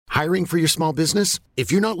Hiring for your small business?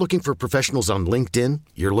 If you're not looking for professionals on LinkedIn,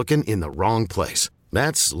 you're looking in the wrong place.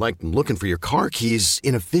 That's like looking for your car keys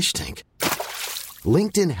in a fish tank.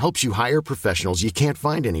 LinkedIn helps you hire professionals you can't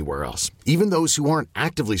find anywhere else, even those who aren't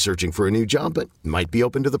actively searching for a new job but might be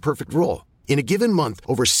open to the perfect role. In a given month,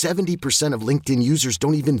 over 70% of LinkedIn users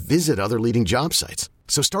don't even visit other leading job sites.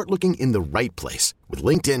 So start looking in the right place. With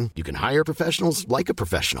LinkedIn, you can hire professionals like a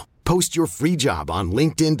professional. Post your free job on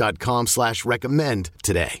linkedin.com/recommend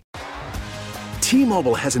today.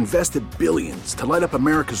 T-Mobile has invested billions to light up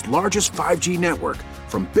America's largest 5G network,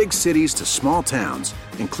 from big cities to small towns,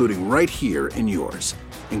 including right here in yours.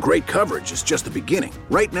 And great coverage is just the beginning.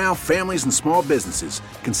 Right now, families and small businesses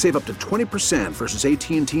can save up to 20% versus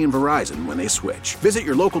AT&T and Verizon when they switch. Visit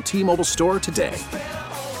your local T-Mobile store today.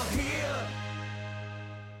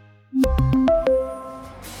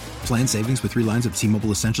 Plan savings with 3 lines of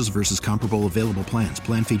T-Mobile Essentials versus comparable available plans.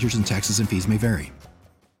 Plan features and taxes and fees may vary.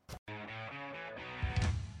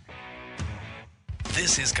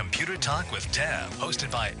 This is Computer Talk with Tab, hosted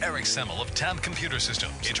by Eric Semmel of Tab Computer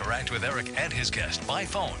Systems. Interact with Eric and his guest by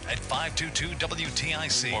phone at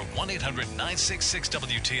 522-WTIC or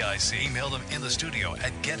 1-800-966-WTIC. Email them in the studio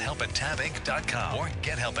at gethelp@tabinc.com or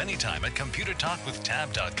get help anytime at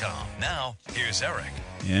computertalkwithtab.com. Now, here's Eric.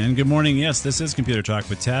 And good morning. Yes, this is Computer Talk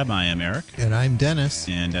with Tab. I am Eric. And I'm Dennis.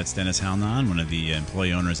 And that's Dennis Halnon, one of the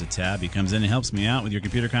employee owners at Tab. He comes in and helps me out with your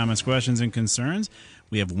computer comments, questions, and concerns.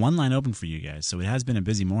 We have one line open for you guys, so it has been a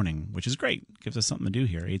busy morning, which is great. Gives us something to do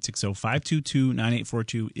here.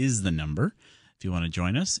 860-522-9842 is the number if you want to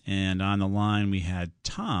join us. And on the line, we had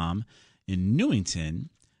Tom in Newington,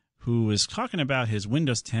 who was talking about his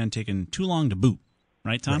Windows 10 taking too long to boot.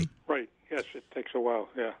 Right, Tom? Right. Yes, it takes a while,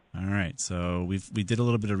 yeah. All right. So we did a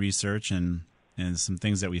little bit of research, and some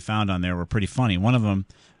things that we found on there were pretty funny. One of them,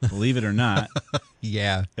 believe it or not,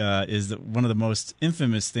 is that one of the most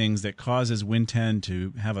infamous things that causes Win 10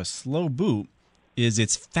 to have a slow boot is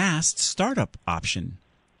its fast startup option.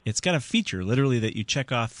 It's got a feature, literally, that you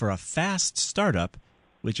check off for a fast startup,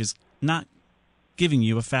 which is not giving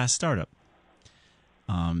you a fast startup.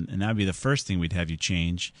 And that would be the first thing we'd have you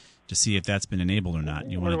change to see if that's been enabled or not.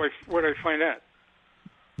 Where do I find that?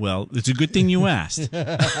 Well, it's a good thing you asked.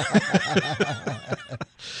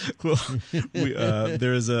 Well,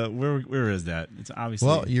 there's a where is that? It's obviously.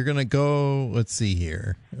 Well, you're gonna go. Let's see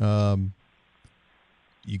here. You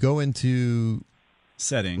go into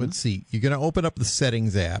settings. Let's see. You're gonna open up the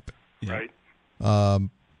settings app. Yeah. Right.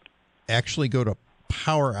 Actually, go to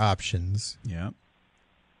power options. Yeah.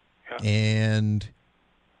 And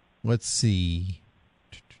let's see.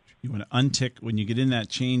 You want to untick when you get in that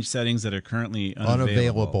change settings that are currently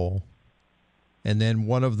unavailable. And then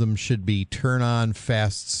one of them should be turn on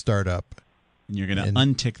fast startup. And you're going to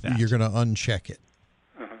untick that. You're going to uncheck it.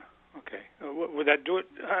 Okay. Would that do it?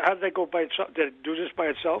 How did that go by itself? Did it do this by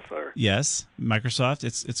itself? Or? Yes. Microsoft,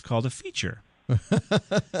 it's called a feature. Oh,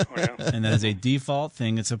 yeah. And that is a default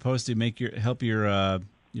thing. It's supposed to make help your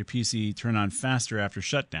PC turn on faster after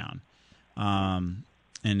shutdown. And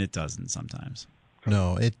it doesn't sometimes.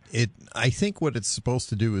 No, I think what it's supposed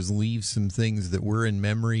to do is leave some things that were in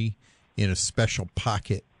memory in a special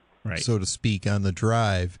pocket, so to speak, on the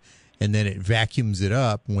drive, and then it vacuums it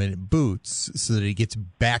up when it boots so that it gets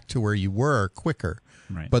back to where you were quicker.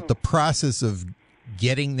 Right. But the process of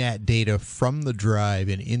getting that data from the drive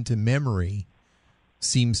and into memory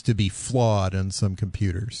seems to be flawed on some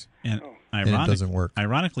computers, and it doesn't work.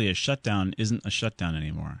 Ironically, a shutdown isn't a shutdown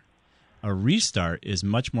anymore. A restart is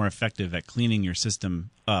much more effective at cleaning your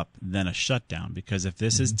system up than a shutdown, because if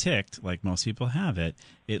this is ticked, like most people have it,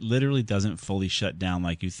 it literally doesn't fully shut down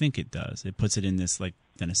like you think it does. It puts it in this, like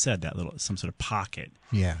Dennis said, that little some sort of pocket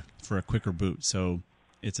for a quicker boot. So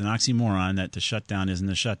it's an oxymoron that the shutdown isn't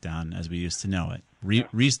a shutdown as we used to know it.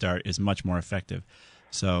 Restart is much more effective.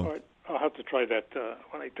 So All right. I'll have to try that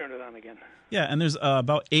when I turn it on again. Yeah, and there's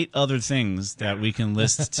about 8 other things that we can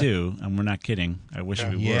list too, and we're not kidding. I wish we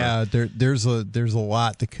were. Yeah, there's a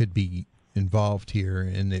lot that could be involved here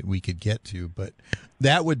and that we could get to, but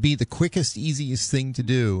that would be the quickest, easiest thing to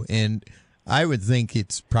do, and I would think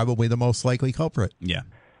it's probably the most likely culprit. Yeah.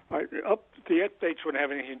 All right, the updates wouldn't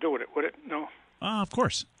have anything to do with it, would it? No. Of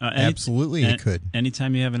course. Absolutely, it could.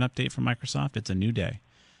 Anytime you have an update from Microsoft, it's a new day.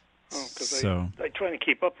 Oh, because I try to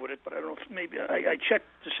keep up with it, but I don't know if maybe I check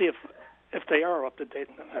to see if they are up to date.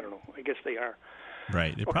 I don't know. I guess they are.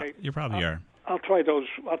 Right. You probably are. I'll try those.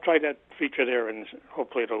 I'll try that feature there, and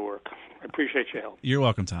hopefully it'll work. I appreciate your help. You're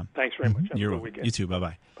welcome, Tom. Thanks very much. Have a good weekend. You too.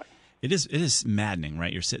 Bye-bye. Bye. It is maddening,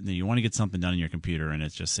 right? You're sitting there, you want to get something done on your computer, and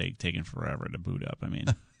it's just taking forever to boot up. I mean,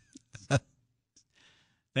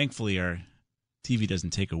 thankfully our TV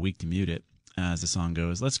doesn't take a week to mute it. as the song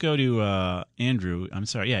goes. Let's go to Andrew. I'm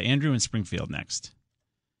sorry. Yeah, Andrew in Springfield next.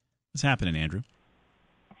 What's happening, Andrew?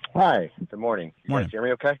 Hi. Good morning. You Morning. guys hear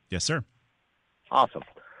me okay? Yes, sir. Awesome.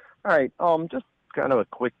 All right. Just kind of a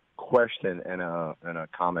quick question and a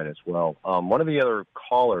comment as well. One of the other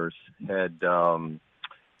callers had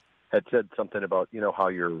said something about, how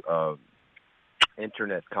your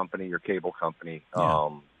internet company, your cable company,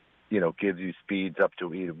 gives you speeds up to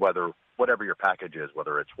whatever your package is,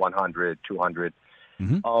 whether it's 100, 200.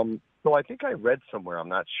 Mm-hmm. So I think I read somewhere, I'm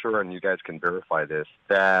not sure, and you guys can verify this,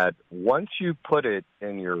 that once you put it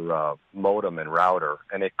in your modem and router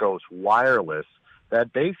and it goes wireless,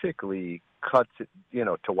 that basically cuts it,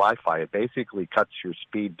 to Wi-Fi. It basically cuts your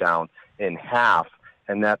speed down in half,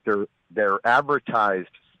 and that their advertised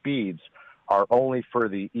speeds are only for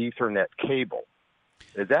the Ethernet cable.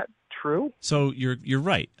 Is that true? So you're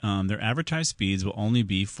right. Their advertised speeds will only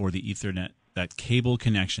be for the Ethernet, that cable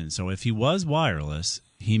connection. So if he was wireless,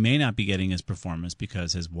 he may not be getting his performance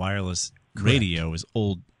because his wireless radio is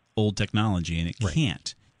old technology and it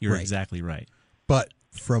can't. You're exactly right. But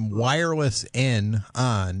from Wireless N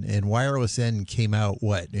on, and Wireless N came out,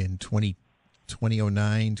 in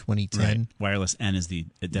 2009, 2010? Right. Wireless N is the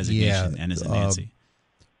designation. N is in Nancy.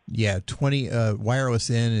 Wireless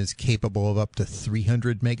N is capable of up to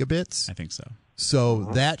 300 megabits. I think so. So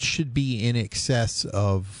that should be in excess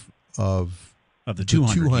of the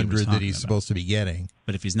 200 that he's supposed to be getting.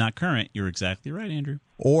 But if he's not current, you're exactly right, Andrew.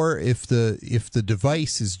 Or if the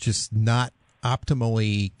device is just not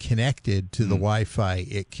optimally connected to the Wi-Fi,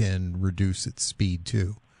 it can reduce its speed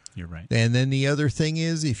too. You're right. And then the other thing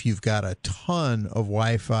is, if you've got a ton of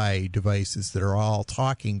Wi-Fi devices that are all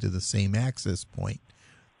talking to the same access point,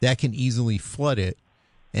 that can easily flood it,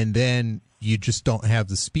 and then you just don't have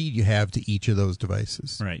the speed you have to each of those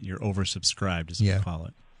devices. Right. You're oversubscribed, as we call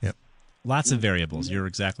it. Yep. Lots of variables. You're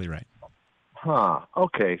exactly right.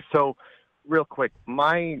 Okay. So, real quick,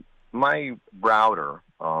 my router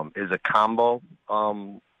is a combo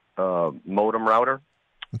modem router.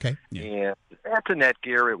 Okay. Yeah. And that's a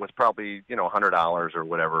Netgear. It was probably, $100 or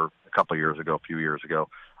whatever a few years ago.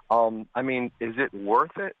 Is it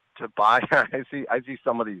worth it to buy? I see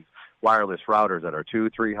some of these wireless routers that are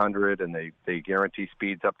 200-300 and they guarantee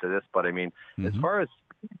speeds up to this, but as far as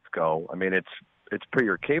speeds go, it's per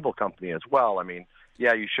your cable company as well.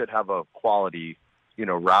 You should have a quality,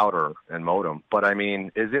 router and modem, but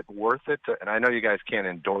is it worth it to, and I know you guys can't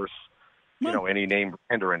endorse any name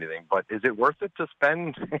brand or anything, but is it worth it to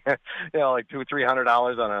spend like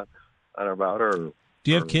 $200-300 on a router?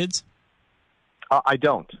 Do you have kids? I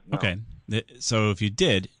don't. No. Okay. So if you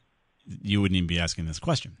did, you wouldn't even be asking this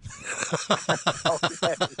question.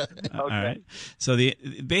 Okay. All right. So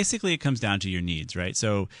basically it comes down to your needs, right?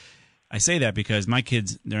 So I say that because my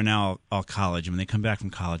kids, they're now all college, and when they come back from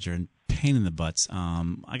college, they're a pain in the butts.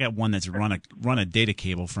 I got one that's run a data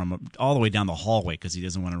cable from all the way down the hallway because he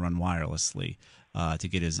doesn't want to run wirelessly to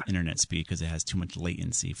get his internet speed because it has too much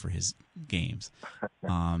latency for his games.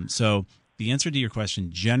 So the answer to your question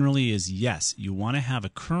generally is yes. You want to have a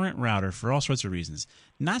current router for all sorts of reasons,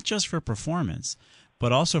 not just for performance,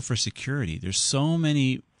 but also for security. There's so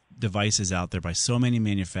many devices out there by so many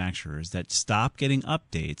manufacturers that stop getting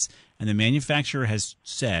updates, and the manufacturer has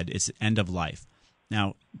said it's end of life.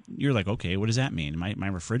 Now, you're like, okay, what does that mean? My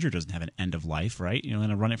refrigerator doesn't have an end of life, right? You're going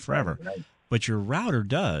to run it forever. Right. But your router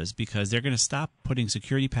does, because they're going to stop putting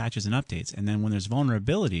security patches and updates. And then when there's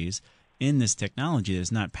vulnerabilities in this technology that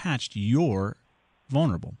is not patched, you're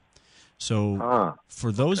vulnerable. So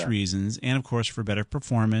for those reasons, and of course for better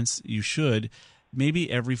performance, you should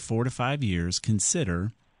maybe every 4 to 5 years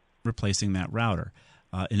consider replacing that router.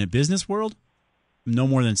 In a business world, no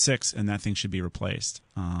more than 6, and that thing should be replaced.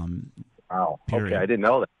 Wow. Period. Okay, I didn't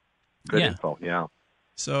know that. Good info, yeah.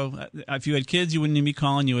 So if you had kids, you wouldn't even be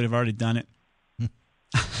calling. You would have already done it.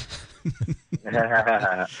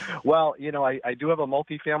 Well, I do have a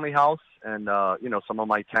multifamily house, and some of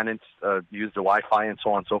my tenants use the Wi-Fi and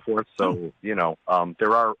so on and so forth. So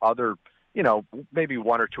there are other, maybe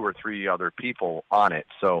 1 or 2 or 3 other people on it.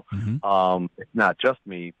 So it's not just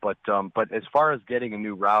me. But as far as getting a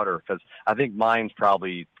new router, because I think mine's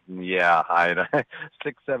probably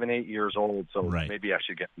 6, 7, 8 years old. So maybe I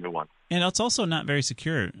should get a new one. And it's also not very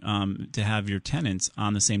secure to have your tenants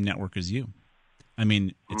on the same network as you.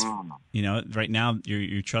 It's right now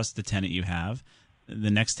you trust the tenant you have.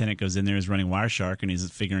 The next tenant goes in there, is running Wireshark, and he's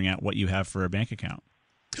figuring out what you have for a bank account.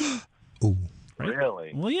 Ooh, right?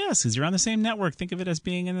 Really? Well, yes, because you're on the same network. Think of it as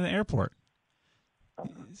being in the airport.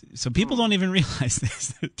 So people don't even realize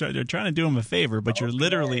this. They're trying to do them a favor, but you're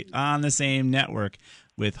literally on the same network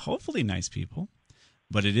with hopefully nice people.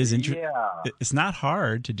 But it is interesting. It's not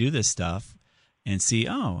hard to do this stuff. and see,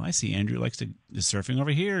 oh, I see Andrew is surfing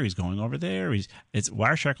over here. He's going over there.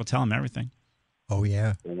 Wireshark will tell him everything. Oh,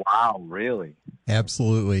 yeah. Wow, really?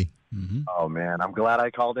 Absolutely. Mm-hmm. Oh, man, I'm glad I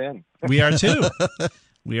called in. We are too.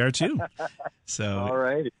 We are too. So, all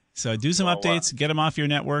right. So do some updates, get them off your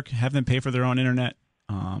network, have them pay for their own internet.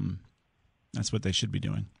 That's what they should be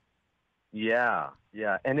doing. Yeah.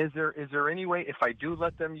 And is there any way, if I do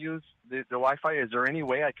let them use the Wi-Fi, is there any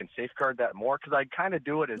way I can safeguard that more? Because I kind of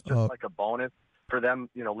do it as just like a bonus for them,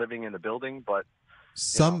 living in the building. But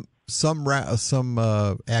some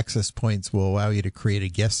access points will allow you to create a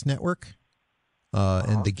guest network,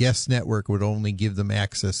 and the guest network would only give them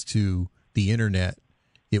access to the internet.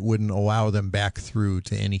 It wouldn't allow them back through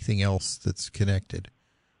to anything else that's connected.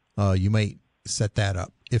 You might set that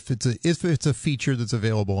up if it's a feature that's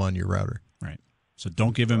available on your router. Right. So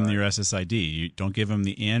don't give him your SSID. You don't give him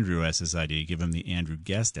the Andrew SSID. Give him the Andrew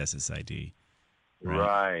Guest SSID.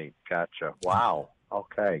 Right. Gotcha. Wow.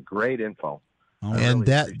 Okay. Great info. And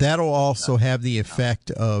that'll also have the effect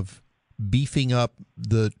of beefing up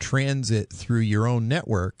the transit through your own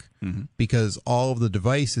network, because all of the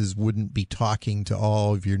devices wouldn't be talking to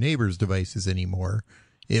all of your neighbors' devices anymore.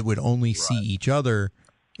 It would only see each other,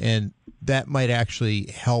 and that might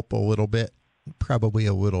actually help a little bit, probably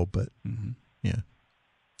a little, but yeah.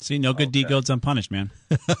 See, no good deed goes unpunished, man.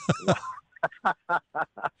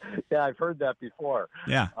 Yeah, I've heard that before.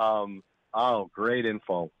 Yeah. Oh, great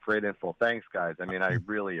info. Great info. Thanks, guys. I mean, I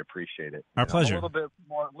really appreciate it. Our pleasure. I'm a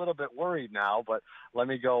little bit worried now, but let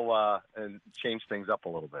me go and change things up a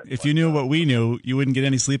little bit. If you knew what we knew, you wouldn't get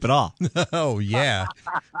any sleep at all. Oh, yeah.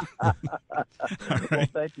 All right. Well,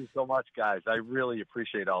 thank you so much, guys. I really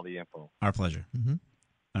appreciate all the info. Our pleasure. Mm-hmm.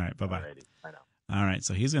 All right. Bye-bye. Alrighty. I know. All right.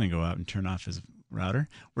 So he's going to go out and turn off his router.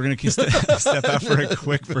 We're going to step out for a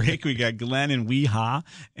quick break. We got Glenn in Weehaw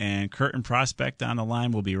and Kurt in Prospect on the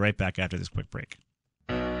line. We'll be right back after this quick break.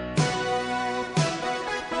 And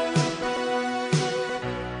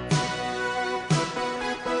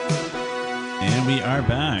we are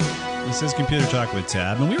back. This is Computer Talk with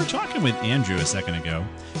Tab, and we were talking with Andrew a second ago.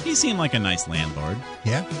 He seemed like a nice landlord.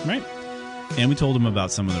 Yeah. Right? And we told him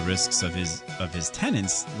about some of the risks of his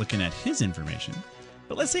tenants looking at his information.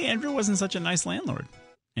 But let's say Andrew wasn't such a nice landlord,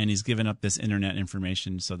 and he's given up this internet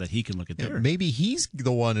information so that he can look at their... Maybe he's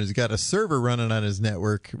the one who's got a server running on his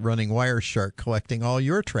network, running Wireshark, collecting all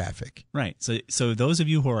your traffic. Right. So those of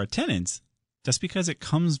you who are tenants, just because it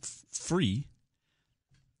comes free,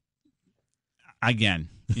 again,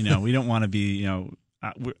 we don't want to be,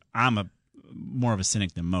 I'm more of a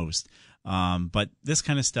cynic than most. But this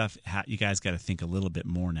kind of stuff, you guys got to think a little bit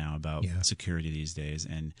more now about security these days,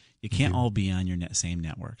 and you can't all be on your same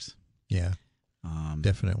networks. Yeah,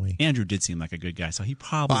 definitely. Andrew did seem like a good guy, so he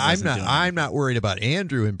probably. I'm not worried about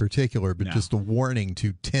Andrew in particular, but just a warning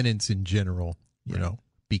to tenants in general.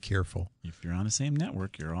 Be careful. If you're on the same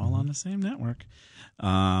network, you're all on the same network.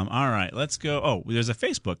 All right, let's go. Oh, there's a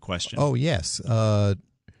Facebook question. Oh yes.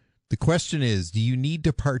 The question is, do you need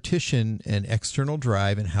to partition an external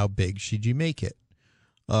drive, and how big should you make it?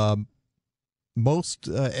 Most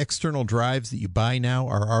external drives that you buy now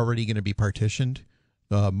are already going to be partitioned.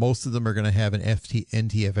 Most of them are going to have an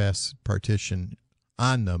NTFS partition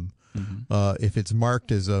on them. Mm-hmm. If it's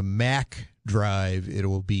marked as a Mac drive, it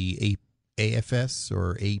will be AFS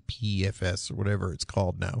or APFS or whatever it's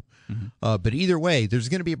called now. Mm-hmm. But either way, there's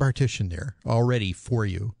going to be a partition there already for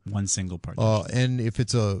you. One single partition. And if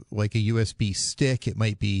it's like a USB stick, it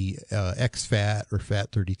might be exFAT or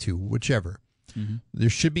FAT32, whichever. Mm-hmm. There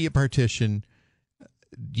should be a partition.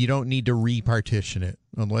 You don't need to repartition it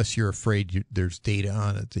unless you're afraid there's data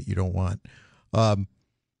on it that you don't want.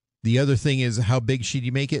 The other thing is, how big should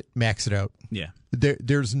you make it? Max it out. Yeah.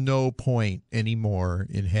 There's no point anymore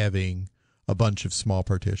in having a bunch of small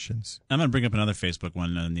partitions. I'm going to bring up another Facebook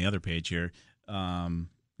one on the other page here.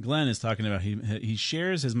 Glenn is talking about he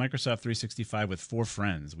shares his Microsoft 365 with 4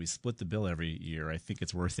 friends. We split the bill every year. I think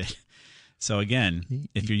it's worth it. So again,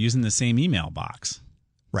 if you're using the same email box,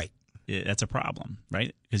 right, that's a problem,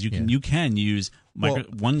 right? Because you can use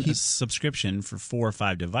one subscription for 4 or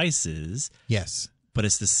 5 devices. Yes, but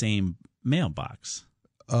it's the same mailbox.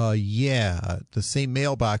 The same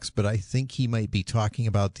mailbox, but I think he might be talking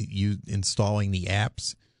about you installing the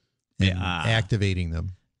apps and activating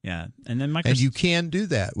them. Yeah, and then and you can do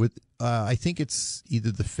that with. I think it's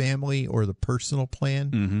either the family or the personal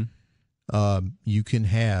plan. Mm-hmm. You can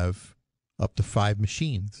have up to 5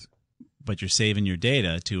 machines, but you're saving your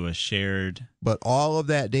data to a shared. But all of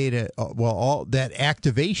that data, all that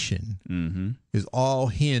activation, mm-hmm. is all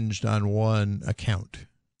hinged on one account.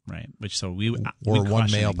 Right. Which so we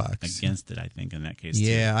one mailbox against it, I think, in that case.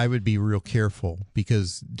 Yeah, too. I would be real careful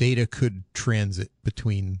because data could transit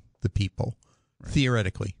between the people,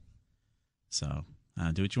 theoretically. So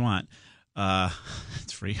do what you want.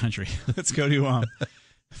 It's free country. Let's go to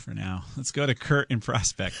for now. Let's go to Kurt in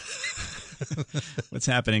Prospect. What's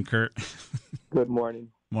happening, Kurt? Good morning.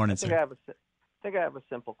 Morning, sir. I think I have a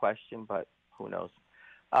simple question, but who knows?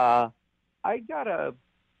 I got a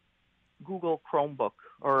Google Chromebook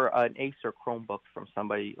or an Acer Chromebook from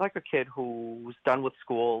somebody, like a kid who's done with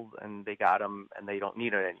school and they got them and they don't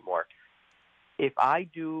need it anymore. If I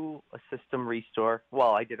do a system restore,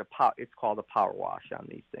 well, I did it's called a power wash on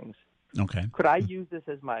these things. Okay. Could I use this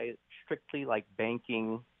as my strictly like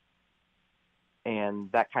banking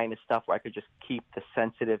and that kind of stuff where I could just keep the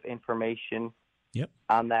sensitive information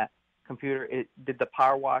on that computer? Did the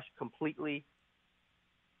power wash completely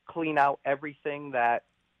clean out everything that,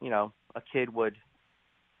 a kid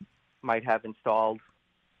might have installed?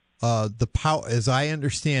 The power, as I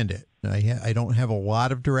understand it, I don't have a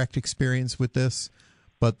lot of direct experience with this,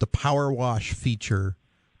 but the power wash feature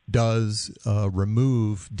does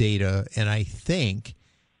remove data, and I think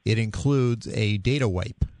it includes a data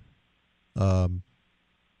wipe,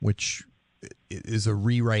 which is a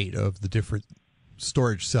rewrite of the different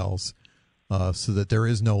storage cells so that there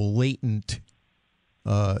is no latent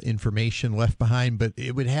information left behind, but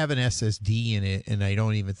it would have an SSD in it, and I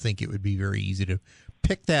don't even think it would be very easy to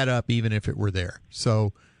pick that up even if it were there.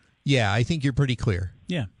 So, yeah, I think you're pretty clear.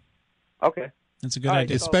 Yeah. Okay. That's a good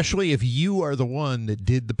idea. Especially if you are the one that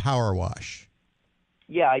did the power wash.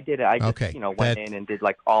 Yeah, I did it. I just, went in and did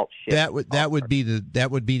like alt shit. That would be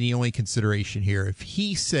the only consideration here. If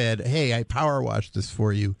he said, "Hey, I power washed this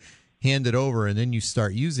for you," hand it over, and then you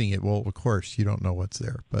start using it, well, of course you don't know what's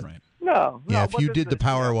there. But No. Yeah, if you did the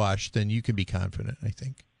power wash, then you can be confident, I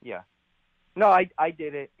think. Yeah. No, I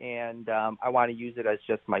did it, and I want to use it as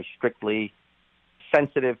just my strictly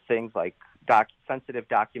sensitive things like sensitive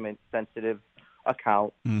document, sensitive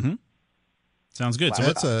account. Mm-hmm. Sounds good. So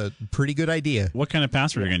that's a pretty good idea. What kind of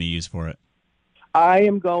password are you going to use for it? I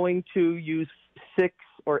am going to use 6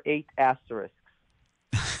 or 8 asterisks.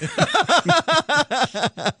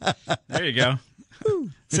 There you go.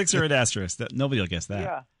 6 or 8 asterisks. Nobody will guess that.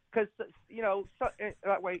 Yeah, because,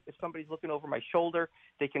 that way if somebody's looking over my shoulder,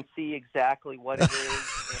 they can see exactly what it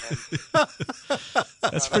is.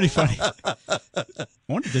 That's pretty funny.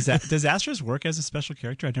 Does asterisk work as a special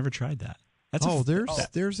character? I've never tried that.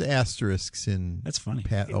 There's asterisks in that's funny.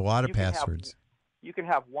 A lot of passwords. You can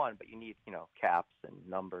have one, but you need, caps and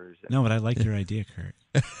numbers. No, but I like your idea, Kurt.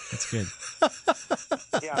 That's good.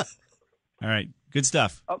 Yeah. All right. Good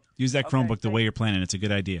stuff. Use that Chromebook the way you're planning. It's a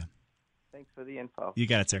good idea. Thanks for the info. You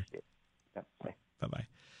got it, sir. Yeah. Bye-bye.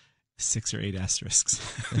 6 or 8 asterisks.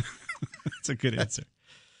 That's a good answer.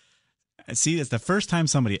 See, it's the first time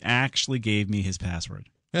somebody actually gave me his password.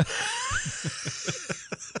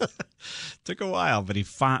 Took a while, but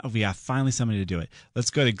we have finally somebody to do it. Let's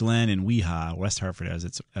go to Glenn in Weha, West Hartford,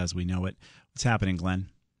 as we know it. What's happening, Glenn?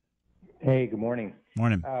 Hey, good morning.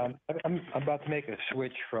 Morning. I'm about to make a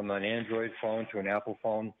switch from an Android phone to an Apple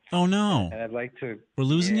phone. Oh, no. And I'd like to... We're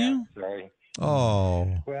losing you? Sorry.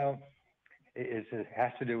 Oh. Well, it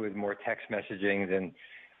has to do with more text messaging than...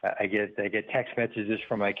 I get text messages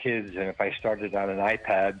from my kids, and if I started on an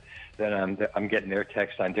iPad, then I'm getting their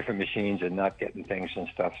text on different machines and not getting things and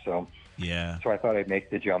stuff. So yeah. So I thought I'd make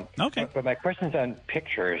the jump. Okay. But my question's on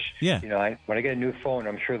pictures. Yeah. When I get a new phone,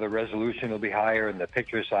 I'm sure the resolution will be higher and the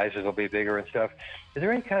picture sizes will be bigger and stuff. Is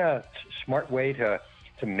there any kind of smart way to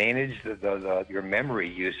manage your memory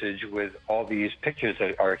usage with all these pictures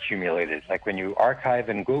that are accumulated? Like when you archive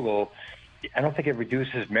in Google, I don't think it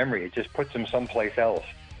reduces memory. It just puts them someplace else.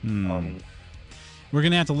 We're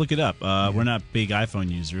going to have to look it up. We're not big iPhone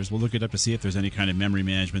users. We'll look it up to see if there's any kind of memory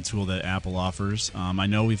management tool that Apple offers. I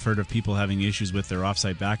know we've heard of people having issues with their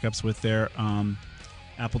offsite backups with their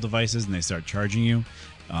Apple devices, and they start charging you.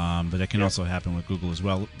 But that can also happen with Google as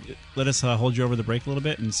well. Let us hold you over the break a little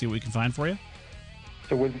bit and see what we can find for you.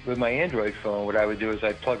 So with my Android phone, what I would do is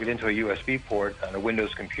I'd plug it into a USB port on a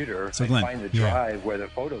Windows computer. So I'd Glenn, find the drive where the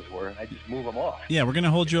photos were, and I just move them off. Yeah, we're going to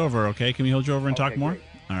hold you over, okay? Can we hold you over and talk more? Great.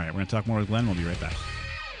 All right, we're going to talk more with Glenn. We'll be right back.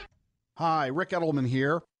 Hi, Rick Edelman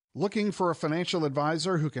here. Looking for a financial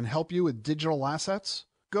advisor who can help you with digital assets?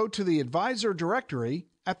 Go to the advisor directory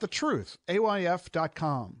at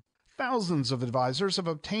thetruthayf.com. Thousands of advisors have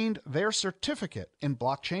obtained their certificate in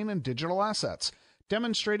blockchain and digital assets,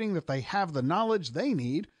 demonstrating that they have the knowledge they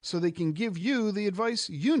need so they can give you the advice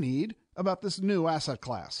you need about this new asset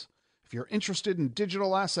class. If you're interested in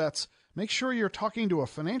digital assets, make sure you're talking to a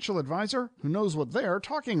financial advisor who knows what they're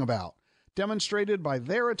talking about. demonstrated by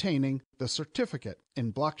their attaining the certificate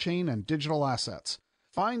in blockchain and digital assets.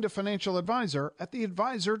 Find a financial advisor at the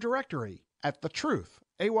advisor directory at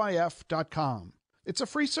thetruthayf.com. It's a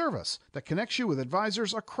free service that connects you with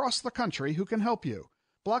advisors across the country who can help you.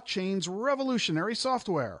 Blockchain's revolutionary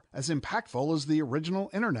software, as impactful as the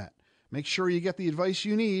original internet. Make sure you get the advice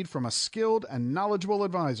you need from a skilled and knowledgeable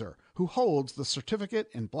advisor who holds the certificate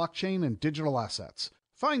in blockchain and digital assets.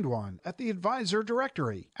 Find one at the advisor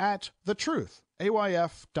directory at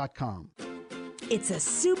thetruthayf.com. It's a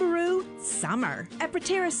Subaru summer at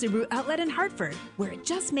Proterra Subaru Outlet in Hartford, where it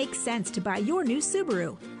just makes sense to buy your new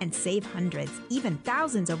Subaru and save hundreds, even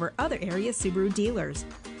thousands over other area Subaru dealers.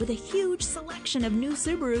 With a huge selection of new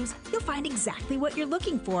Subarus, you'll find exactly what you're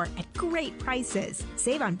looking for at great prices.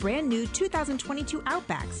 Save on brand new 2022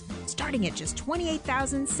 Outbacks, starting at just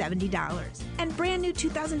 $28,070, and brand new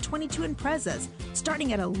 2022 Imprezas,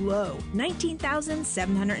 starting at a low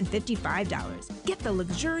 $19,755. Get the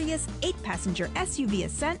luxurious 8-passenger SUV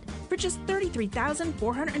Ascent for just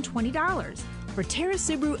 $33,420. Proterra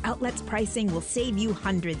Subaru Outlet's pricing will save you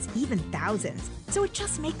hundreds, even thousands. So it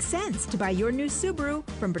just makes sense to buy your new Subaru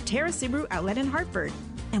from Proterra Subaru Outlet in Hartford.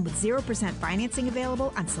 And with 0% financing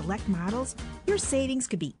available on select models, your savings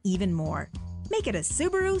could be even more. Make it a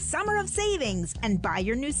Subaru Summer of Savings and buy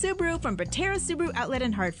your new Subaru from Proterra Subaru Outlet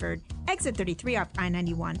in Hartford. Exit 33 off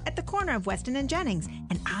I-91 at the corner of Weston and Jennings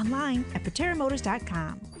and online at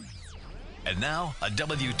ProterraMotors.com. And now, a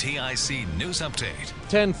WTIC news update.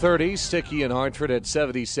 10:30, sticky in Hartford at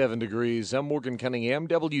 77 degrees. I'm Morgan Cunningham,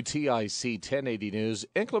 WTIC 1080 News.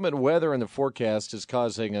 Inclement weather in the forecast is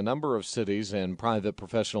causing a number of cities and private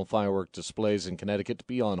professional firework displays in Connecticut to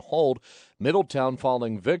be on hold. Middletown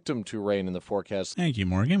falling victim to rain in the forecast. Thank you,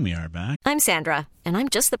 Morgan. We are back. I'm Sandra, and I'm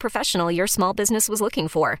just the professional your small business was looking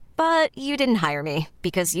for. But you didn't hire me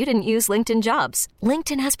because you didn't use LinkedIn Jobs.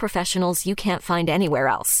 LinkedIn has professionals you can't find anywhere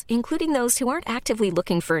else, including those who aren't actively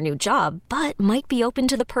looking for a new job, but might be open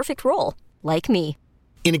to the perfect role, like me.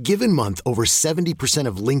 In a given month, over 70%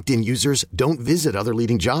 of LinkedIn users don't visit other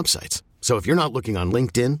leading job sites. So if you're not looking on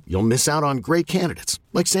LinkedIn, you'll miss out on great candidates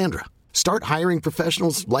like Sandra. Start hiring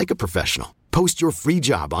professionals like a professional. Post your free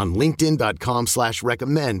job on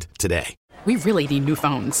linkedin.com/recommend today. We really need new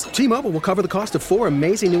phones. T-Mobile will cover the cost of 4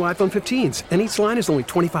 amazing new iPhone 15s, and each line is only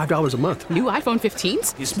 $25 a month. New iPhone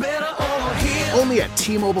 15s? It's better over here. Only at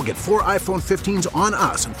T-Mobile, get 4 iPhone 15s on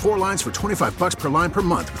us and 4 lines for $25 per line per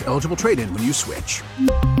month with eligible trade-in when you switch.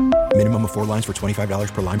 Minimum of 4 lines for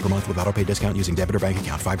 $25 per line per month with autopay discount using debit or bank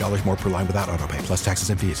account. $5 more per line without autopay, plus taxes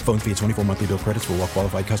and fees. Phone fee at 24 monthly bill credits for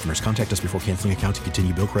well-qualified customers. Contact us before canceling account to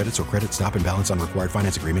continue bill credits or credit stop and balance on required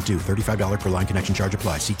finance agreement due. $35 per line connection charge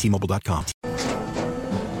applies. See T-Mobile.com.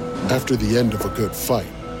 After the end of a good fight,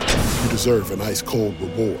 you deserve an ice-cold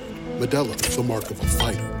reward. Modelo is the mark of a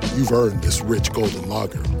fighter. You've earned this rich golden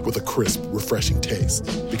lager with a crisp, refreshing taste.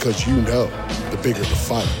 Because you know, the bigger the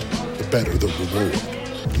fight, the better the reward.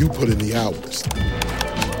 You put in the hours,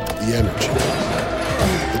 the energy,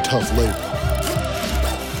 the tough labor.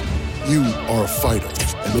 You are a fighter,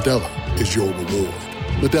 and Modelo is your reward.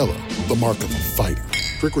 Modelo, the mark of a fighter.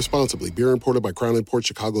 Drink responsibly. Beer imported by Crown Imports,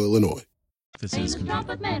 Chicago, Illinois. This is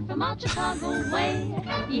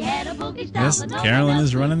yes, Carolyn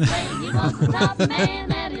is running the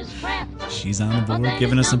she's on the board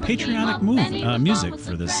giving us some patriotic music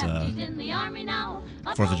for this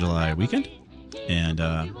 4th of July weekend, and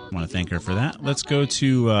I want to thank her for that. Let's go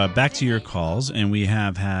to back to your calls, and we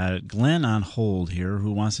have had Glenn on hold here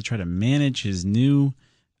who wants to try to manage his new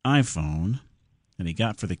iPhone that he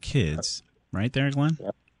got for the kids. Right there, Glenn?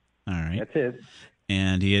 Yep. All right. That's it.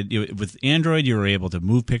 And with Android, you were able to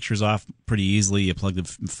move pictures off pretty easily. You plug the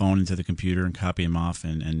phone into the computer and copy them off,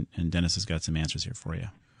 and Dennis has got some answers here for you.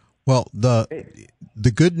 Well, the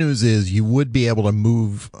good news is you would be able to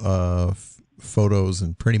move photos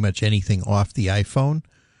and pretty much anything off the iPhone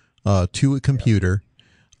to a computer.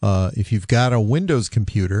 If you've got a Windows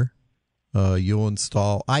computer, you'll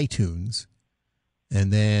install iTunes.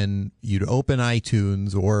 And then you'd open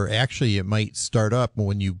iTunes, or actually it might start up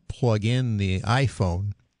when you plug in the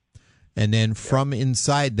iPhone. And then from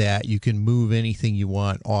inside that, you can move anything you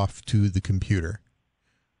want off to the computer.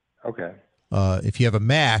 Okay. If you have a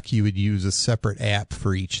Mac, you would use a separate app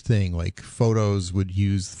for each thing. Like Photos would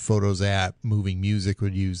use the Photos app, Moving Music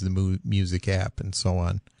would use the Music app, and so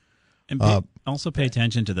on. And also pay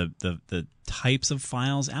attention to the types of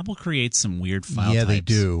files. Apple creates some weird file types. Yeah, they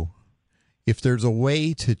do. If there's a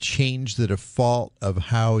way to change the default of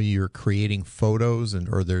how you're creating photos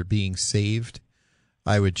or they're being saved,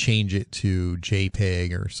 I would change it to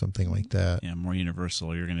JPEG or something like that. Yeah, more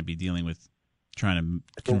universal. You're going to be dealing with trying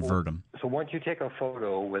to convert them. So once you take a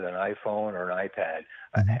photo with an iPhone or an iPad,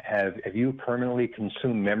 have you permanently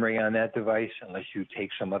consumed memory on that device unless you take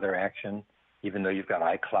some other action, even though you've got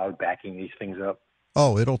iCloud backing these things up?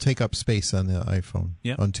 Oh, it'll take up space on the iPhone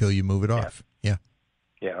until you move it off. Yeah.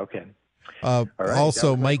 Yeah, okay. All right,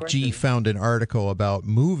 also, Mike G found an article about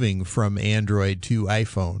moving from Android to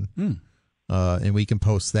iPhone, and we can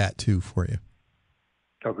post that too for you.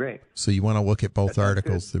 Oh, great. So you want to look at both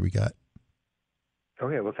articles that we got.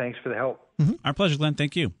 Okay, well, thanks for the help. Our pleasure, Glenn.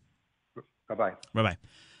 Thank you. Bye-bye. Bye-bye.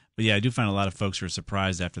 But yeah, I do find a lot of folks who are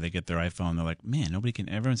surprised after they get their iPhone. They're like, man,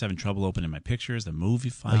 everyone's having trouble opening my pictures, the movie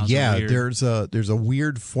files. Yeah, are weird. there's a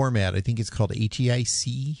weird format. I think it's called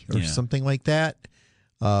HEIC or something like that.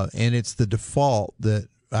 And it's the default that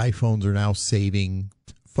iPhones are now saving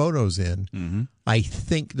photos in. I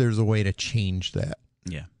think there's a way to change that.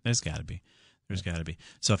 Yeah, there's got to be. There's got to be.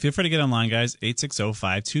 So feel free to get online, guys.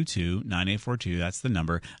 860-522-9842. That's the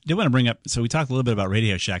number. I did want to bring up, so we talked a little bit about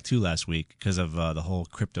Radio Shack, too, last week because of the whole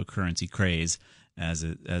cryptocurrency craze, as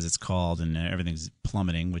it's called, and everything's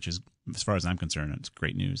plummeting, which is, as far as I'm concerned, it's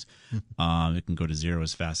great news. It can go to zero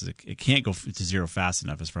as fast as it can't go to zero fast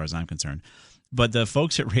enough, as far as I'm concerned. But the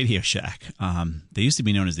folks at Radio Shack, they used to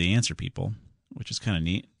be known as the Answer People, which is kind of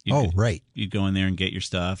neat. Right. You'd go in there and get your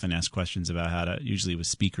stuff and ask questions about how to, usually with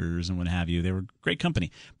speakers and what have you. They were a great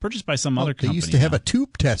company. Purchased by some other company. They used to have a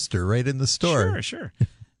tube tester right in the store. Sure.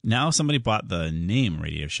 Now somebody bought the name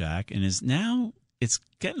Radio Shack and it's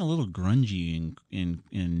getting a little grungy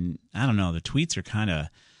and I don't know, the tweets are kind of,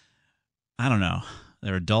 I don't know,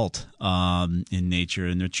 they're adult in nature,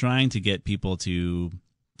 and they're trying to get people to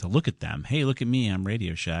look at them. Hey, look at me, I'm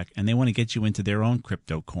Radio Shack. And they want to get you into their own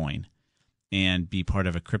crypto coin and be part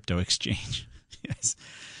of a crypto exchange. Yes.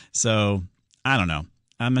 So I don't know.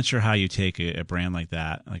 I'm not sure how you take a brand like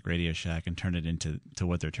that, like Radio Shack, and turn it into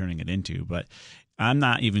what they're turning it into. But I'm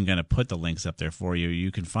not even going to put the links up there for you.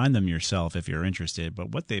 You can find them yourself if you're interested. But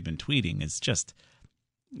what they've been tweeting is just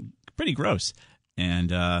pretty gross.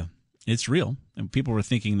 And it's real. And people were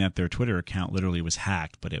thinking that their Twitter account literally was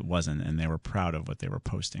hacked, but it wasn't. And they were proud of what they were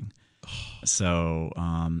posting. So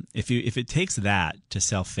if it takes that to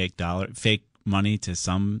sell fake money to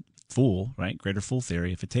some fool, right? Greater fool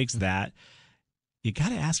theory. If it takes that, you got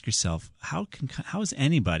to ask yourself, how is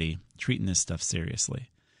anybody treating this stuff seriously?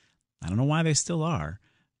 I don't know why they still are.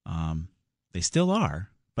 They still are,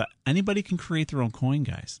 but anybody can create their own coin,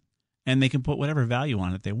 guys, and they can put whatever value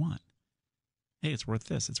on it they want. Hey, it's worth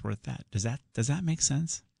this. It's worth that. Does that make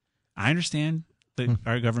sense? I understand that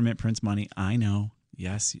our government prints money. I know.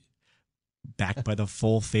 Yes. Backed by the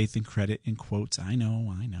full faith and credit, in quotes. I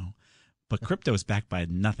know. But crypto is backed by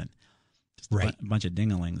nothing. Just a bunch of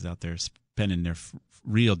dingalings out there spending their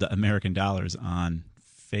real American dollars on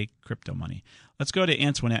fake crypto money. Let's go to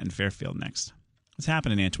Antoinette in Fairfield next. What's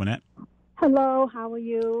happening, Antoinette? Hello, how are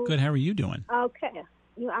you? Good, how are you doing? Okay.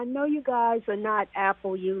 I know you guys are not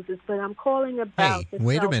Apple users, but I'm calling about Hey,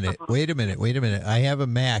 wait a minute. I have a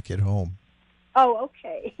Mac at home. Oh,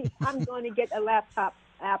 okay. I'm going to get a laptop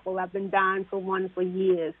Apple. I've been dying for one for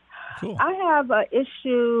years. Cool. I have an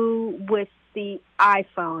issue with the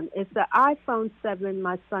iPhone. It's the iPhone 7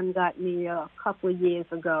 my son got me a couple of years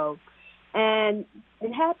ago. And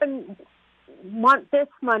it happened this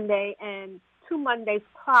Monday and 2 Mondays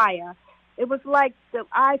prior. It was like the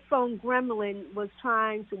iPhone gremlin was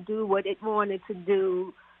trying to do what it wanted to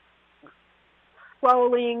do,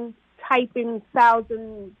 scrolling, typing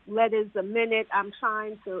 1,000 letters a minute. I'm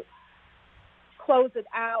trying to close it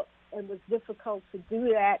out. It was difficult to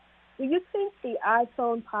do that. Do you think the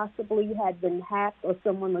iPhone possibly had been hacked or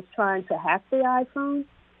someone was trying to hack the iPhone?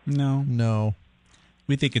 No.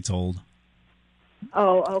 We think it's old.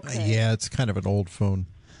 Oh, okay. Yeah, it's kind of an old phone.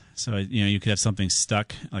 So, you could have something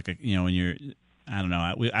stuck, like, when you're, I don't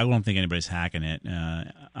know. I don't think anybody's hacking it.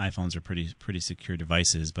 iPhones are pretty secure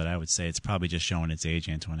devices, but I would say it's probably just showing its age,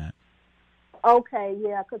 Antoinette. Okay,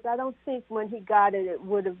 yeah, because I don't think when he got it, it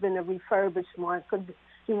would have been a refurbished one because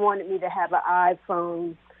he wanted me to have an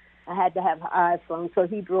iPhone. I had to have an iPhone, so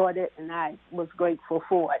he brought it, and I was grateful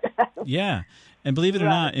for it. Yeah, and believe it or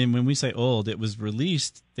not, and when we say old, they were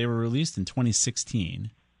released in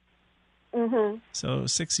 2016. Mm-hmm. So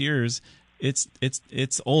 6 years.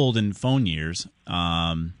 It's old in phone years.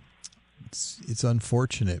 It's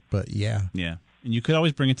unfortunate, but yeah. Yeah. And you could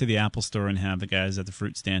always bring it to the Apple store and have the guys at the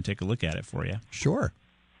fruit stand take a look at it for you. Sure.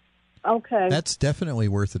 Okay. That's definitely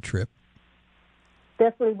worth a trip.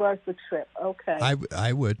 Definitely worth the trip. Okay.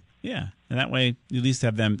 I would. Yeah. And that way you at least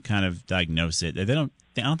have them kind of diagnose it. I don't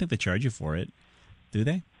think they charge you for it. Do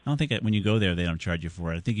they? I don't think when you go there they don't charge you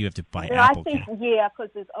for it. I think you have to buy Apple. I think, yeah, because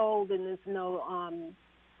it's old and there's no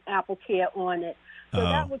Apple Care on it. So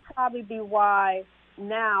that would probably be why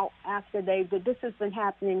now, after this has been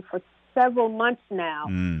happening for several months now,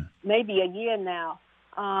 maybe a year now,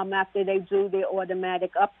 after they do their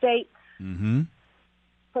automatic update. Mm-hmm.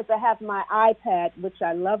 Because I have my iPad, which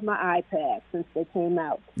I love my iPad since they came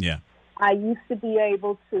out. Yeah. I used to be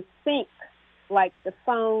able to sync, like, the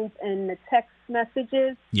phones and the text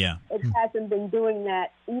messages. Yeah. It hasn't been doing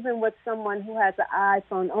that. Even with someone who has an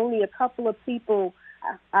iPhone, only a couple of people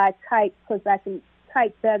I type, because I can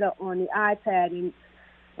type better on the iPad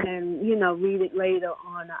and read it later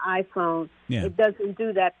on the iPhone. Yeah. It doesn't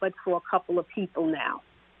do that, but for a couple of people now.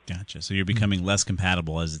 Gotcha. So you're becoming less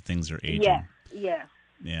compatible as things are aging. Yes.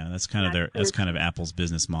 Yeah, that's kind of Apple's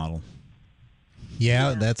business model.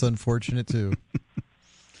 Yeah, that's unfortunate too.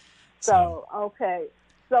 So, okay.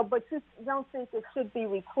 So, but you don't think it should be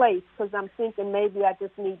replaced? Because I'm thinking maybe I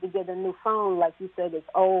just need to get a new phone. Like you said, it's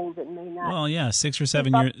old. It may not. Well, yeah, 6 or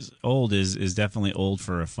 7 years old is definitely old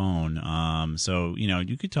for a phone. So,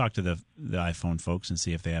 you could talk to the iPhone folks and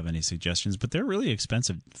see if they have any suggestions. But they're really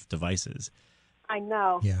expensive devices. I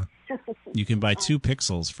know. Yeah. You can buy 2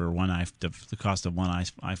 Pixels for the cost of one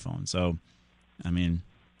iPhone. So, I mean,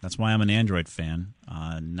 that's why I'm an Android fan.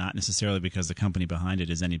 Not necessarily because the company behind it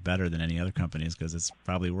is any better than any other companies, because it's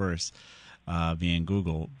probably worse, being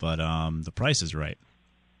Google. But the price is right.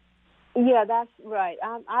 Yeah, that's right.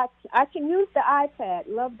 I can use the iPad.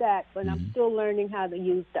 Love that, but I'm still learning how to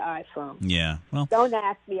use the iPhone. Yeah. Well, don't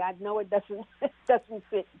ask me. I know it doesn't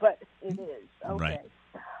fit, but it is. Okay. Right.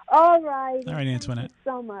 All right. All right, Antoinette. Thank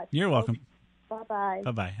you so much. You're welcome. Okay. Bye-bye.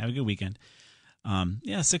 Bye-bye. Have a good weekend.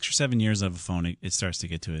 6 or 7 years of a phone, it starts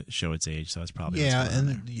to show its age, so it's probably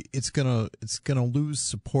and it's gonna lose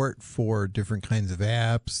support for different kinds of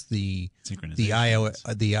apps. The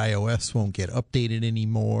iOS won't get updated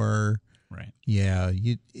anymore. Right. Yeah,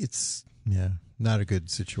 it's not a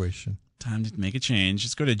good situation. Time to make a change.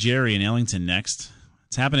 Let's go to Jerry in Ellington next.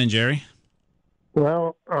 What's happening, Jerry?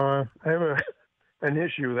 Well, I have an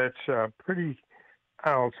issue that's pretty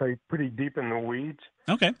deep in the weeds.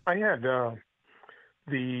 Okay. I had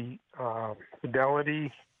the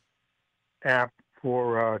Fidelity app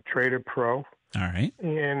for Trader Pro. All right.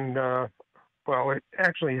 And, it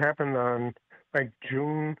actually happened on like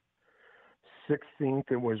June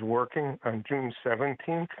 16th. It was working. On June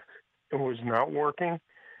 17th, it was not working.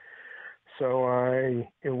 So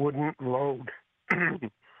it wouldn't load.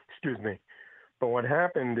 Excuse me. But what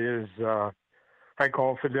happened is I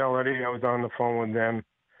called Fidelity. I was on the phone with them.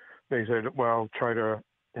 They said, well, try to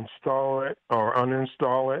install it or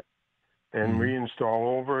uninstall it and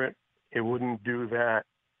reinstall over it. It wouldn't do that.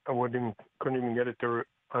 Couldn't even get it to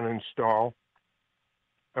uninstall.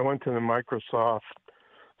 I went to the Microsoft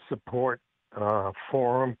support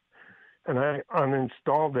forum, and I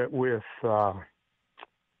uninstalled it with REV.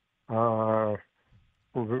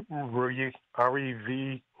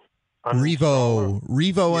 Revo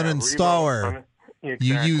uninstaller. Exactly.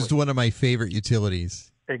 You used one of my favorite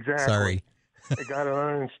utilities. Exactly. Sorry. I got it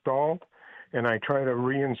uninstalled, and I tried to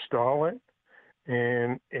reinstall it,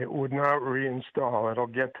 and it would not reinstall. It'll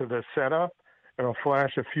get to the setup, it'll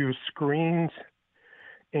flash a few screens,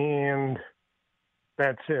 and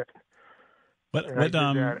that's it.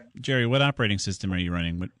 Jerry, what operating system are you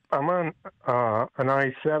running? I'm on an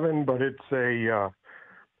i7, but it's a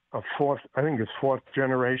fourth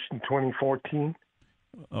generation, 2014.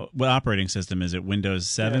 What operating system is it? Windows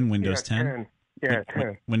 7, Windows 10? 10.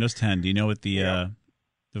 10. Windows 10. Do you know what the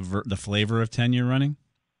flavor of 10 you're running?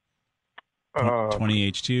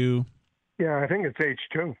 20H2? Yeah, I think it's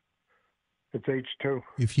H2. It's H2.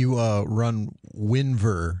 If you run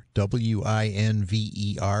Winver,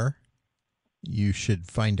 WINVER, you should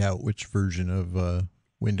find out which version of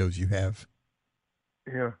Windows you have.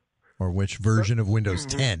 Yeah. Or which version of Windows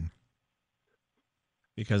 10.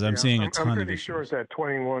 Because I'm seeing a ton I'm of pretty sure it's that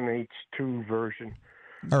 21H2 version.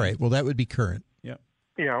 All right. Well, that would be current. Yep.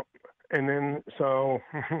 Yeah. And then,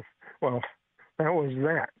 well, that was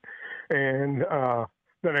that. And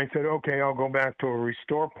then I said, okay, I'll go back to a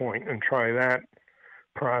restore point and try that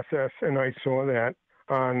process. And I saw that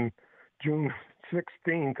on June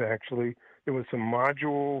 16th, actually, there was some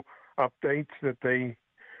module updates that they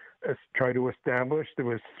tried to establish. There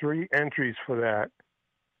was 3 entries for that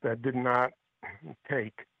did not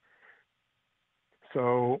take.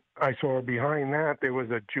 So I saw behind that there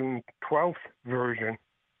was a June 12th version.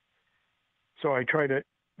 So I tried it.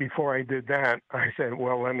 Before I did that, I said,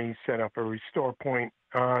 well, let me set up a restore point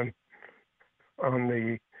on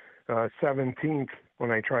the 17th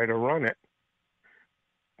when I try to run it.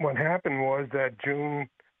 What happened was that June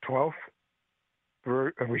 12th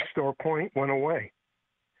restore point went away.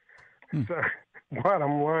 So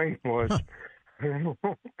bottom line was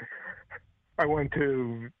I went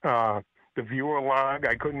to the viewer log.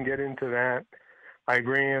 I couldn't get into that. I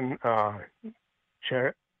ran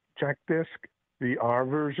check disk, the R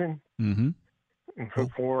version. Mm-hmm. And for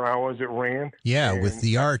 4 hours it ran. Yeah, with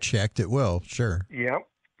the R checked, it will, sure. Yep.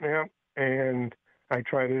 And I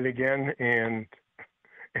tried it again, and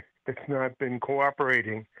it's not been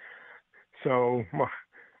cooperating. So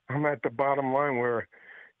I'm at the bottom line where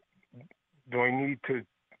do I need to,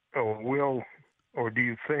 or do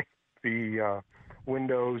you think the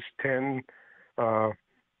Windows 10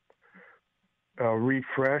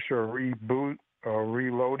 refresh or reboot or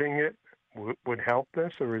reloading it would help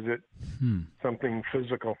this, or is it something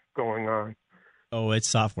physical going on? Oh, it's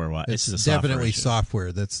software. It's definitely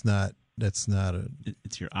software. That's not a.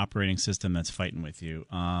 It's your operating system that's fighting with you.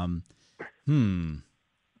 I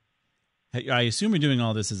assume you're doing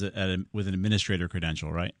all this with an administrator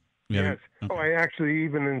credential, right? Yes. Okay. Oh, I actually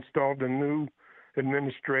even installed a new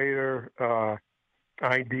administrator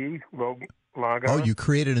ID log on. Oh, you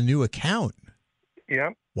created a new account.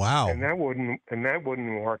 Yep. Wow. And that wouldn't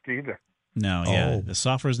work either. No, yeah. The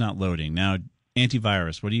software's not loading. Now,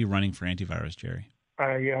 antivirus. What are you running for antivirus, Jerry?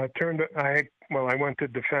 I went to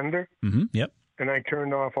Defender. Mm-hmm. Yep. And I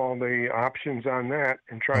turned off all the options on that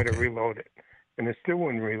and tried to reload it. And it still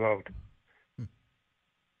wouldn't reload.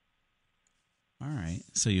 All right.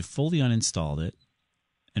 So you fully uninstalled it,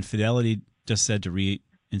 and Fidelity just said to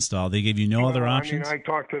reinstall. They gave you no other options? I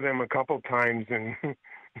talked to them a couple times, and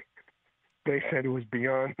they said it was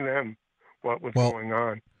beyond them what was going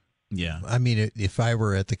on. Yeah. I mean, if I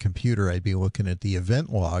were at the computer, I'd be looking at the event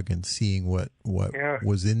log and seeing what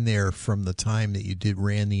was in there from the time that you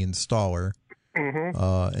ran the installer.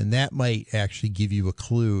 Mm-hmm. And that might actually give you a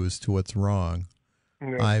clue as to what's wrong.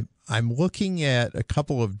 No. I'm looking at a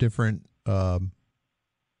couple of different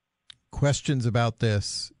questions about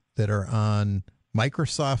this that are on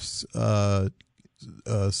Microsoft's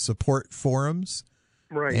support forums.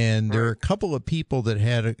 Right. And there are a couple of people that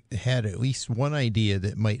had at least one idea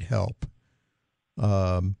that might help.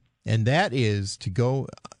 And that is to go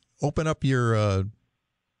open up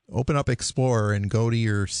Explorer and go to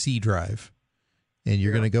your C drive. And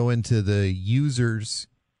you're going to go into the users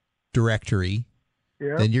directory.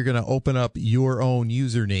 Yeah. Then you're going to open up your own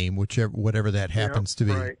username, whatever that happens to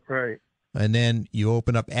be. Right. And then you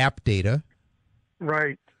open up app data.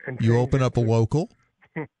 Right. And you open up a local.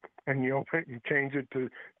 And you change it to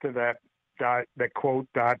that quote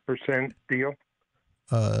 % deal.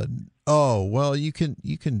 Well, you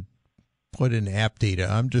can put in app data.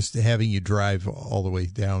 I'm just having you drive all the way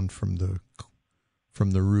down from the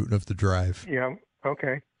root of the drive. Yeah.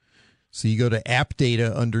 Okay. So you go to app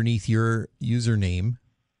data underneath your username,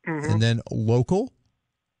 and then local.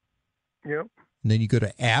 Yep. And then you go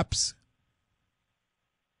to apps.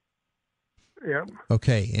 Yep.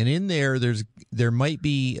 Okay, and in there might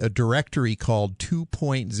be a directory called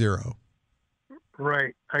 2.0.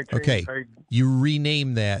 Right. You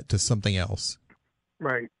rename that to something else.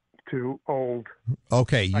 Right. To old.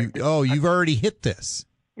 Okay. You've already hit this.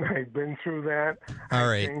 I've been through that. All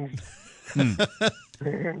right.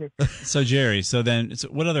 So Jerry,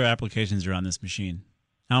 what other applications are on this machine?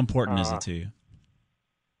 How important is it to you?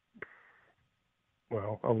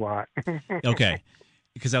 Well, a lot. Okay.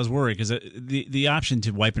 Because I was worried, because the option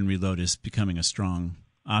to wipe and reload is becoming a strong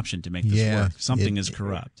option to make this work. Something is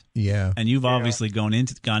corrupt. Yeah. And you've obviously gone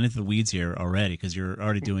into the weeds here already, because you're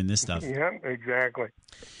already doing this stuff. Yeah, exactly.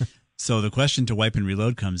 So the question to wipe and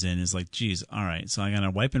reload comes in is like, geez, all right, so I'm going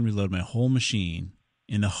to wipe and reload my whole machine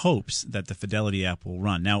in the hopes that the Fidelity app will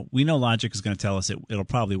run. Now, we know Logic is going to tell us it'll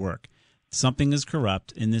probably work. Something is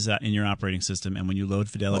corrupt in your operating system, and when you load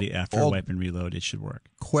Fidelity after a wipe and reload, it should work.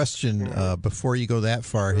 Question, before you go that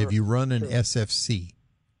far, have you run an SFC?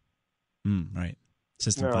 Right.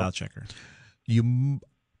 System File Checker.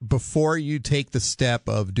 Before you take the step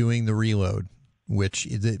of doing the reload, which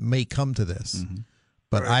it may come to this,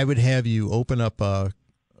 but I would have you open up a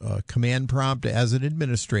command prompt as an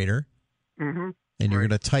administrator, and you're going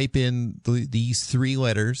to type in these three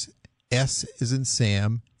letters, S as in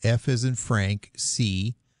Sam, F as in Frank,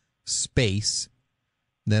 C, space,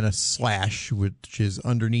 then a slash, which is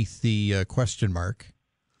underneath the question mark.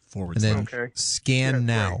 Forward and then scan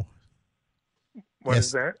now. Right. What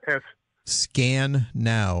is that? S. Scan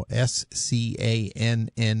now. SCANNOW.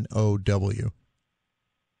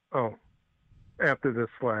 Oh, after the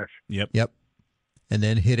slash. Yep. And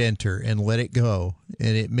then hit enter and let it go.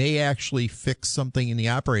 And it may actually fix something in the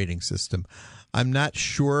operating system. I'm not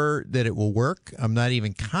sure that it will work. I'm not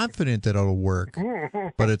even confident that it'll work,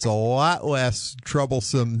 but it's a lot less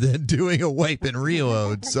troublesome than doing a wipe and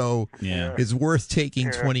reload. So it's worth taking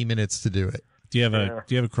 20 minutes to do it. Do you have a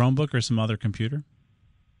Chromebook or some other computer?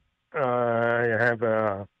 I have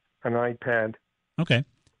an iPad. Okay.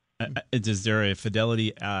 Is there a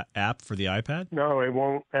Fidelity app for the iPad? No, it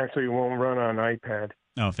won't run on iPad.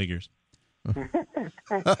 Oh, figures.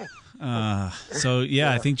 I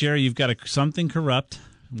think, Jerry, you've got something corrupt.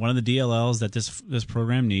 One of the DLLs that this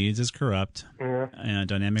program needs is corrupt. Yeah.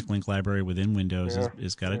 Dynamic link library within Windows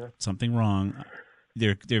has got something wrong.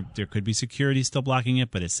 There could be security still blocking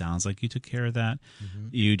it, but it sounds like you took care of that. Mm-hmm.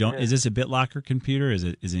 You don't. Is this a BitLocker computer? Is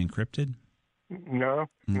it encrypted? No.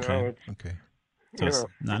 Okay. No, it's okay. So it's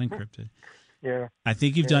not encrypted. Yeah. I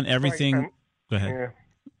think you've done everything. Go ahead. Yeah.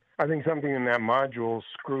 I think something in that module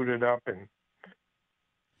screwed it up and.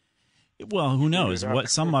 Well, who knows? What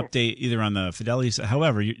some update either on the Fidelity.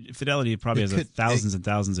 However, Fidelity probably has thousands and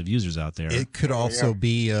thousands of users out there. It could also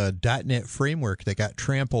be a .NET framework that got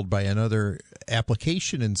trampled by another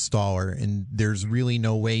application installer, and there's really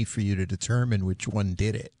no way for you to determine which one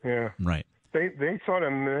did it. Yeah, right. They sort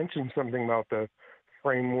of mentioned something about the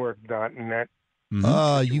framework.net.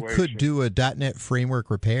 Mm-hmm. You could do a .NET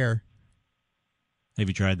framework repair. Have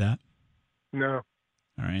you tried that? No.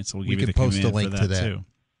 All right, so we'll give you the command post a link for that to that too.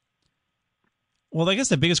 Well, I guess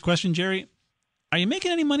the biggest question, Jerry, are you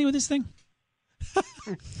making any money with this thing?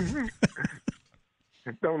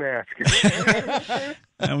 Don't ask.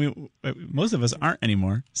 I mean, most of us aren't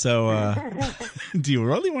anymore. So, do you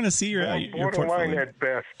really want to see your portfolio? Borderline at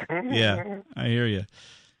best. Yeah, I hear you.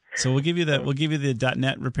 So we'll give you that. We'll give you the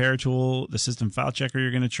 .NET repair tool, the system file checker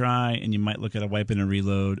you're going to try, and you might look at a wipe and a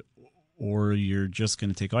reload, or you're just going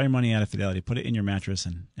to take all your money out of Fidelity, put it in your mattress,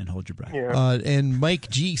 and hold your breath. Yeah. And Mike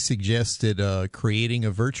G suggested creating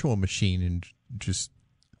a virtual machine and just.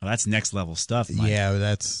 Well, that's next level stuff, Mike. Yeah,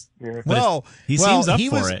 that's. Yeah. Well, he seems up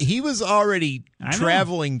for it. He was already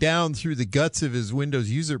traveling down through the guts of his Windows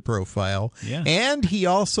user profile, and he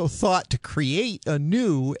also thought to create a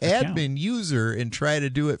new admin user and try to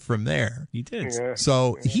do it from there. He did. Yeah.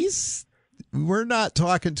 So we're not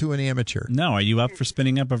talking to an amateur. No, are you up for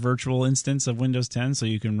spinning up a virtual instance of Windows 10 so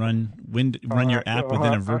you can run your app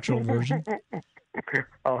within a virtual version?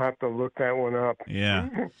 I'll have to look that one up. Yeah,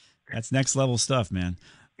 that's next level stuff, man.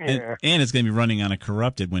 Yeah. And it's going to be running on a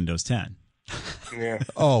corrupted Windows 10. Yeah.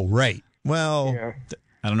 Oh, right. Well,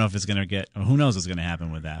 I don't know if it's going to get. Who knows what's going to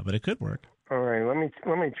happen with that, but it could work. All right, let me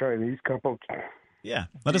try these couple. Yeah,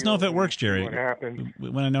 let us know if it works, Jerry. What happens? We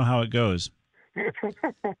want to know how it goes.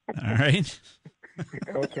 All right.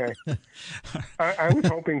 Okay. I was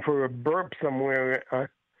hoping for a burp somewhere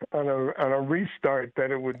on a restart that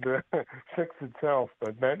it would fix itself,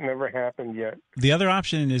 but that never happened yet. The other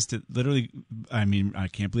option is to literally, I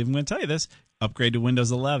can't believe I'm going to tell you this, upgrade to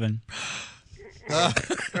Windows 11. No,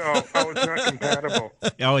 it's not compatible.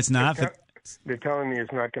 Oh, it's not? They're telling me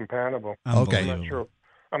it's not compatible. Okay.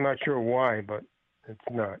 I'm not sure why, but it's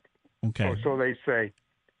not. Okay. Or so they say.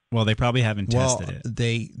 Well, they probably haven't tested it.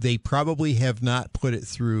 They probably have not put it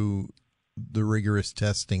through the rigorous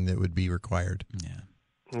testing that would be required. Yeah.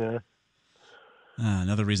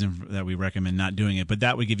 Another reason that we recommend not doing it, but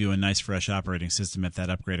that would give you a nice fresh operating system if that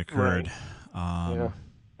upgrade occurred. Right.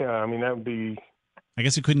 Yeah, I mean, that would be... I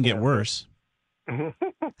guess it couldn't get worse. Thanks.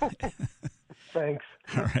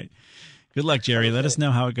 All right. Good luck, Jerry. Let us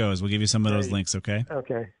know how it goes. We'll give you some of those links, okay?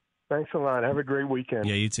 Okay. Thanks a lot. Have a great weekend.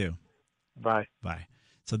 Yeah, you too. Bye. Bye.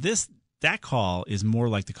 So that call is more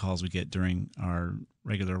like the calls we get during our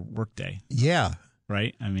regular workday. Yeah.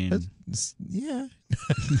 Right? I mean, yeah.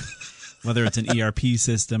 Whether it's an ERP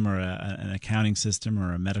system or an accounting system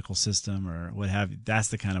or a medical system or what have you, that's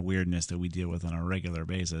the kind of weirdness that we deal with on a regular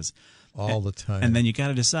basis. All the time. And then you got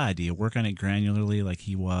to decide, do you work on it granularly like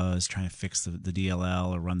he was, trying to fix the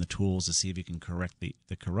DLL or run the tools to see if you can correct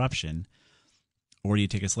the corruption? Or do you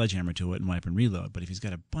take a sledgehammer to it and wipe and reload? But if he's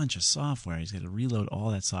got a bunch of software, he's got to reload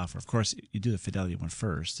all that software. Of course, you do the Fidelity one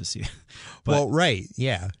first to see. Well, right,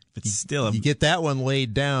 yeah. But still, you get that one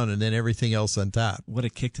laid down and then everything else on top. What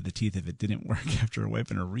a kick to the teeth if it didn't work after a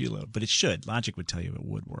wipe and a reload. But it should. Logic would tell you it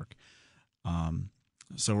would work.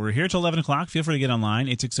 So we're here till 11 o'clock. Feel free to get online.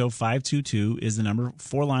 860-522 is the number.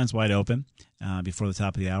 4 lines wide open before the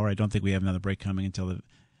top of the hour. I don't think we have another break coming until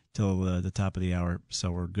the top of the hour,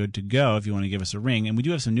 so we're good to go if you want to give us a ring. And we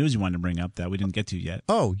do have some news you wanted to bring up that we didn't get to yet.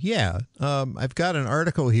 Oh, yeah. I've got an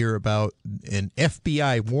article here about an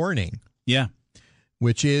FBI warning. Yeah.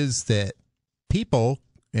 Which is that people,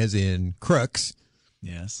 as in crooks,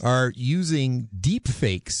 are using deep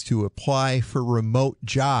fakes to apply for remote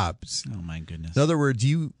jobs. Oh my goodness. In other words,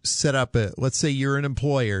 you set up let's say you're an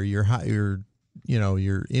employer, you're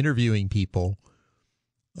interviewing people.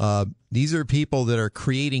 These are people that are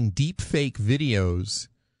creating deep fake videos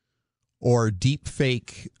or deep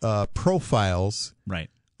fake profiles. Right.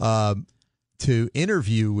 To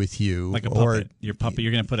interview with you. Like a puppet. Your puppet.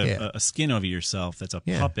 You're going to put a skin over yourself that's a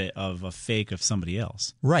puppet of a fake of somebody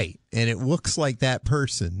else. Right. And it looks like that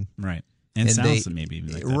person. Right. And sounds maybe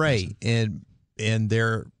even like that right. person.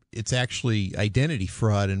 And it's actually identity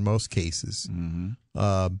fraud in most cases.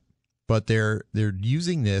 Mm-hmm. But they're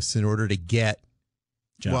using this in order to get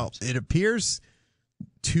jobs. Well, it appears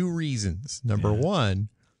 2 reasons. Number one,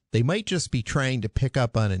 they might just be trying to pick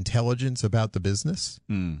up on intelligence about the business.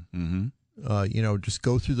 Mm-hmm. Just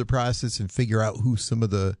go through the process and figure out who some of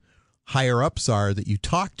the higher ups are that you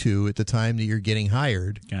talk to at the time that you're getting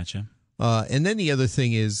hired. Gotcha. And then the other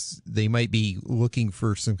thing is they might be looking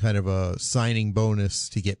for some kind of a signing bonus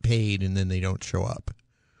to get paid, and then they don't show up.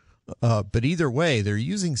 But either way, they're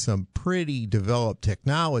using some pretty developed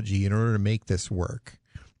technology in order to make this work.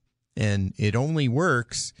 And it only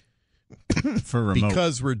works for remote.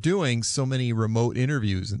 Because we're doing so many remote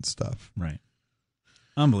interviews and stuff. Right.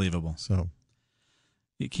 Unbelievable. So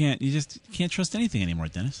you just can't trust anything anymore,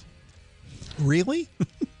 Dennis. Really? I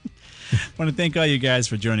want to thank all you guys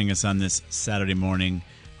for joining us on this Saturday morning.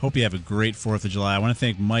 Hope you have a great 4th of July. I want to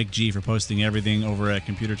thank Mike G for posting everything over at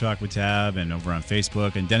Computer Talk with Tab and over on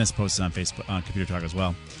Facebook, and Dennis posted on Facebook on Computer Talk as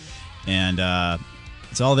well. And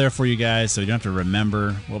it's all there for you guys, so you don't have to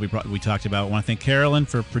remember what we talked about. I want to thank Carolyn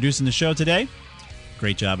for producing the show today.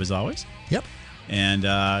 Great job as always. Yep. And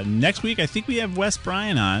next week, I think we have Wes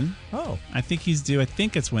Bryan on. Oh. I think he's due. I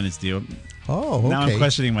think it's when it's due. Oh, okay. Now I'm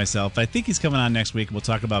questioning myself. I think he's coming on next week. We'll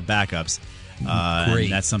talk about backups. Great.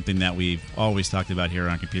 And that's something that we've always talked about here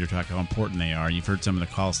on Computer Talk, how important they are. You've heard some of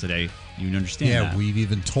the calls today. You understand that. Yeah, we've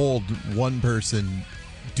even told one person,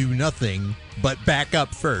 do nothing but back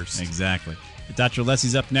up first. Exactly. Dr.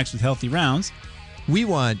 Leslie's up next with Healthy Rounds. We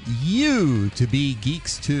want you to be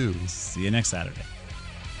geeks, too. See you next Saturday.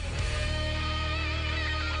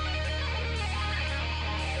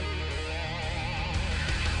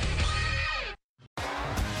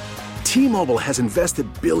 T-Mobile has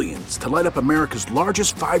invested billions to light up America's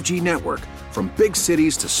largest 5G network, from big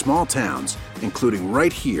cities to small towns, including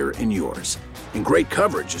right here in yours. And great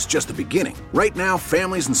coverage is just the beginning. Right now,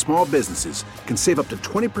 families and small businesses can save up to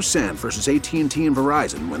 20% versus AT&T and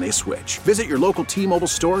Verizon when they switch. Visit your local T-Mobile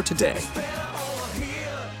store today.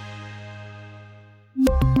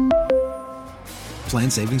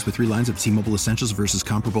 Plan savings with 3 lines of T-Mobile Essentials versus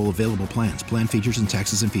comparable available plans. Plan features and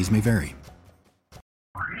taxes and fees may vary.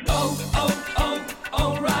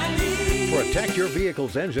 Protect your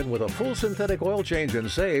vehicle's engine with a full synthetic oil change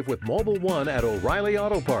and save with Mobil 1 at O'Reilly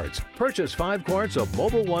Auto Parts. Purchase 5 quarts of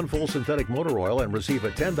Mobil 1 full synthetic motor oil and receive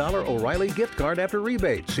a $10 O'Reilly gift card after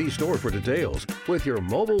rebate. See store for details. With your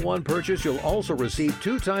Mobil 1 purchase, you'll also receive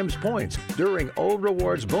 2 times points during O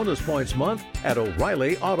Rewards Bonus Points Month at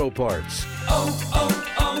O'Reilly Auto Parts.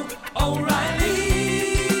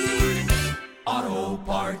 O'Reilly Auto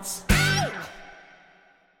Parts.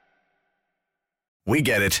 We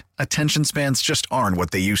get it. Attention spans just aren't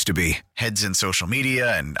what they used to be. Heads in social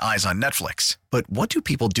media and eyes on Netflix. But what do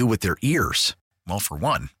people do with their ears? Well, for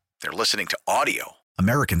one, they're listening to audio.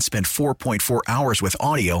 Americans spend 4.4 hours with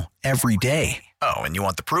audio every day. Oh, and you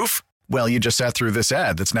want the proof? Well, you just sat through this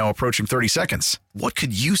ad that's now approaching 30 seconds. What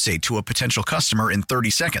could you say to a potential customer in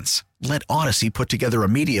 30 seconds? Let Odyssey put together a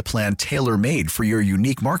media plan tailor-made for your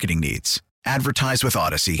unique marketing needs. Advertise with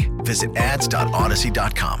Odyssey. Visit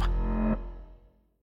ads.odyssey.com.